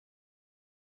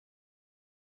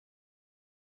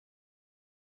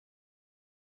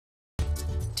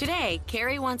Today,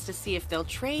 Carrie wants to see if they'll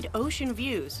trade ocean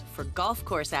views for golf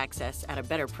course access at a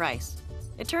better price.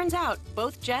 It turns out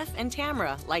both Jeff and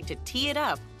Tamara like to tee it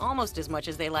up almost as much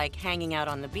as they like hanging out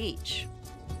on the beach.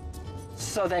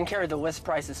 So then, Carrie, the list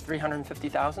price is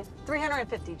 $350,000?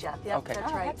 $350, Jeff. Yep, okay.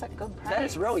 That's right. That's a good price. That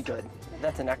is really good.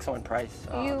 That's an excellent price.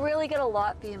 You really get a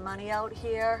lot for your money out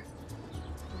here.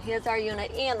 Here's our unit,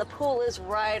 and the pool is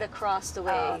right across the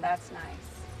way. Oh, that's nice.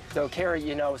 So, Carrie,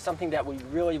 you know, something that we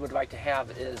really would like to have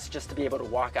is just to be able to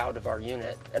walk out of our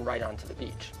unit and right onto the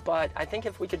beach. But I think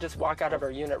if we could just walk out of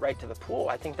our unit right to the pool,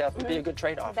 I think that would be a good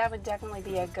trade-off. That would definitely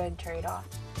be a good trade-off.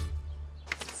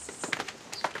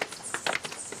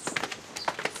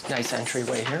 Nice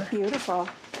entryway here. Beautiful.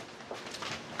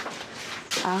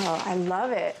 Oh, I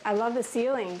love it. I love the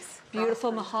ceilings.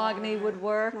 Beautiful mahogany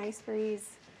woodwork. Nice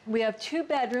breeze. We have 2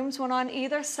 bedrooms, one on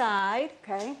either side.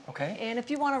 Okay. Okay. And if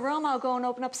you want a room, I'll go and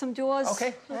open up some doors.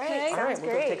 Okay. Okay. All right, Sounds we'll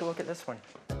go great. take a look at this one.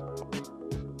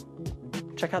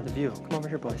 Check out the view. Come over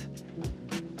here, boys.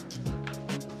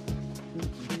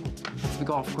 It's the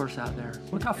golf course out there.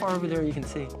 Look how far over there you can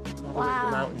see. All the way to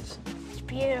the mountains. It's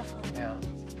beautiful. Yeah.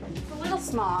 It's a little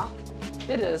small,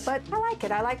 It is. but I like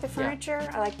it. I like the furniture.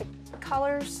 I like the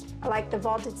colors. I like the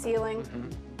vaulted ceiling.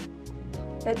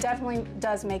 It definitely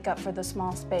does make up for the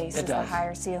small space. It The does.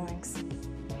 higher ceilings.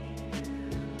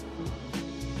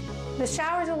 The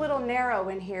shower's a little narrow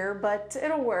in here, but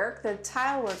it'll work. The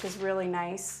tile work is really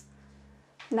nice.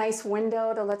 Nice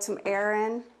window to let some air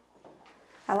in.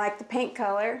 I like the paint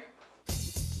color.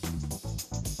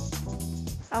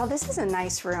 Oh, this is a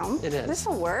nice room. It is. This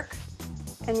will work.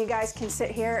 And you guys can sit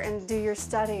here and do your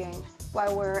studying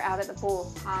while we're out at the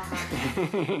pool.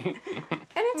 And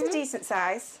it's a decent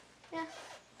size. Yeah.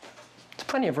 There's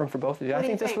plenty of room for both of you. I do you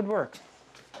think this think? would work.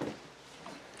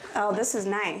 Oh, this is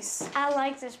nice. I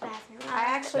like this bathroom. I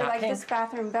actually Not like pink. this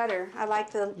bathroom better. I like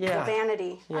the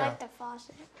vanity. I like the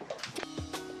faucet.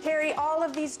 Carrie, all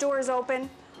of these doors open.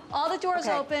 All the doors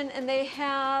Okay. open, and they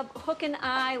have hook and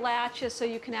eye latches so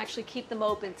you can actually keep them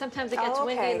open. Sometimes it gets Oh,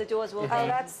 windy okay. and the doors will Oh,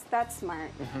 be. that's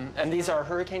smart. And these are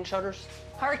hurricane shutters?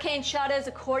 Hurricane shutters,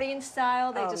 accordion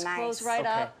style. They Oh, just nice. close right Okay.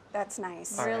 up. That's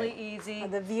nice. All Really right. easy.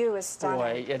 The view is stunning.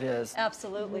 Boy, it is.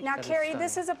 Absolutely. Now, That is Carrie,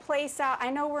 this stunning. is a place out. I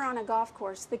know we're on a golf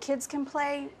course. The kids can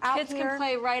play out Kids here. can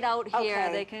play right out here.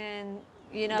 Okay. They can,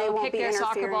 They know, won't kick be their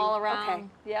soccer interfering. ball around. Okay.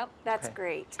 Yep. That's Okay.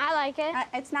 great. I like it.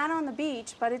 It's not on the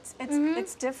beach, but it's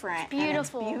different. and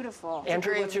beautiful. It's beautiful.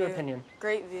 Andrew, Great what's your view. opinion?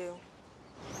 Great view.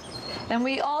 And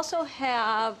we also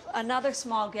have another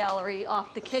small gallery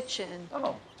off the kitchen.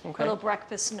 Oh, okay. Little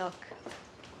breakfast nook.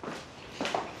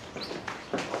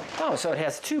 Oh, so it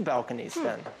has 2 balconies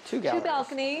then. 2 galleries. 2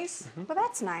 balconies. Well,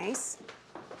 that's nice.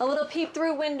 A little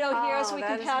peep-through window here so we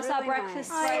that can is pass our really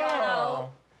breakfast nice. right on out. Oh.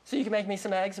 So you can make me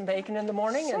some eggs and bacon in the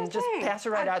morning Sure and just thing. pass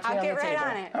it right out to me I'll on get the right table.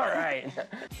 on it. All right.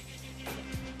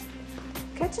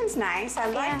 Kitchen's nice. I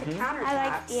like the countertops. I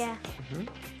like, yeah.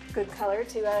 Good color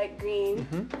too. I like green.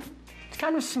 It's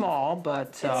kind of small,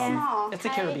 but small. it's a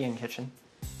Caribbean kitchen.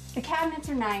 The cabinets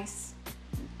are nice.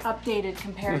 Updated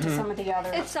compared to some of the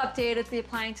others. It's updated. The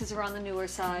appliances are on the newer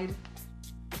side.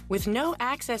 With no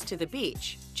access to the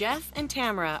beach, Jeff and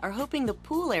Tamara are hoping the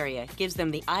pool area gives them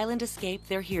the island escape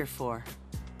they're here for.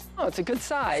 Oh, it's a good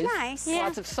size. It's nice. Yeah.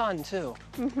 Lots of sun, too.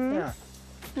 Yeah.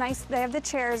 Nice. They have the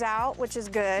chairs out, which is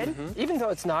good. Even though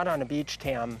it's not on a beach,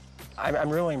 Tam, I'm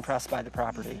really impressed by the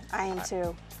property. I am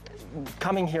too.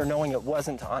 Coming here knowing it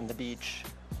wasn't on the beach,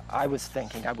 I was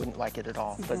thinking I wouldn't like it at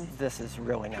all, but this is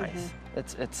really nice.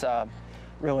 It's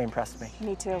really impressed me.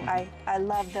 Me too. I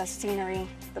love the scenery.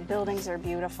 The buildings are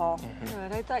beautiful.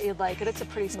 Good. I thought you'd like it. It's a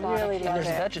pretty spot. Really And love there's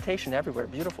it. vegetation everywhere,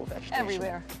 beautiful vegetation.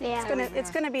 Everywhere. Yeah.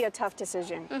 It's gonna be a tough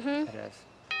decision. It is.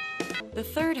 The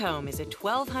third home is a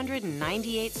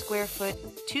 1,298 square foot,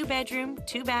 2-bedroom,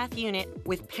 2-bath unit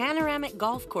with panoramic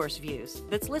golf course views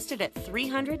that's listed at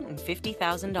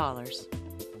 $350,000.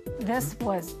 This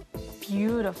was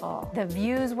beautiful. The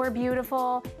views were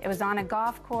beautiful. It was on a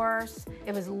golf course.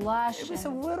 It was lush. It was a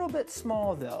little bit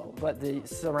small, though, but the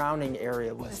surrounding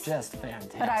area was just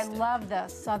fantastic. But I love the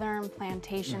southern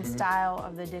plantation style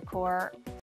of the decor.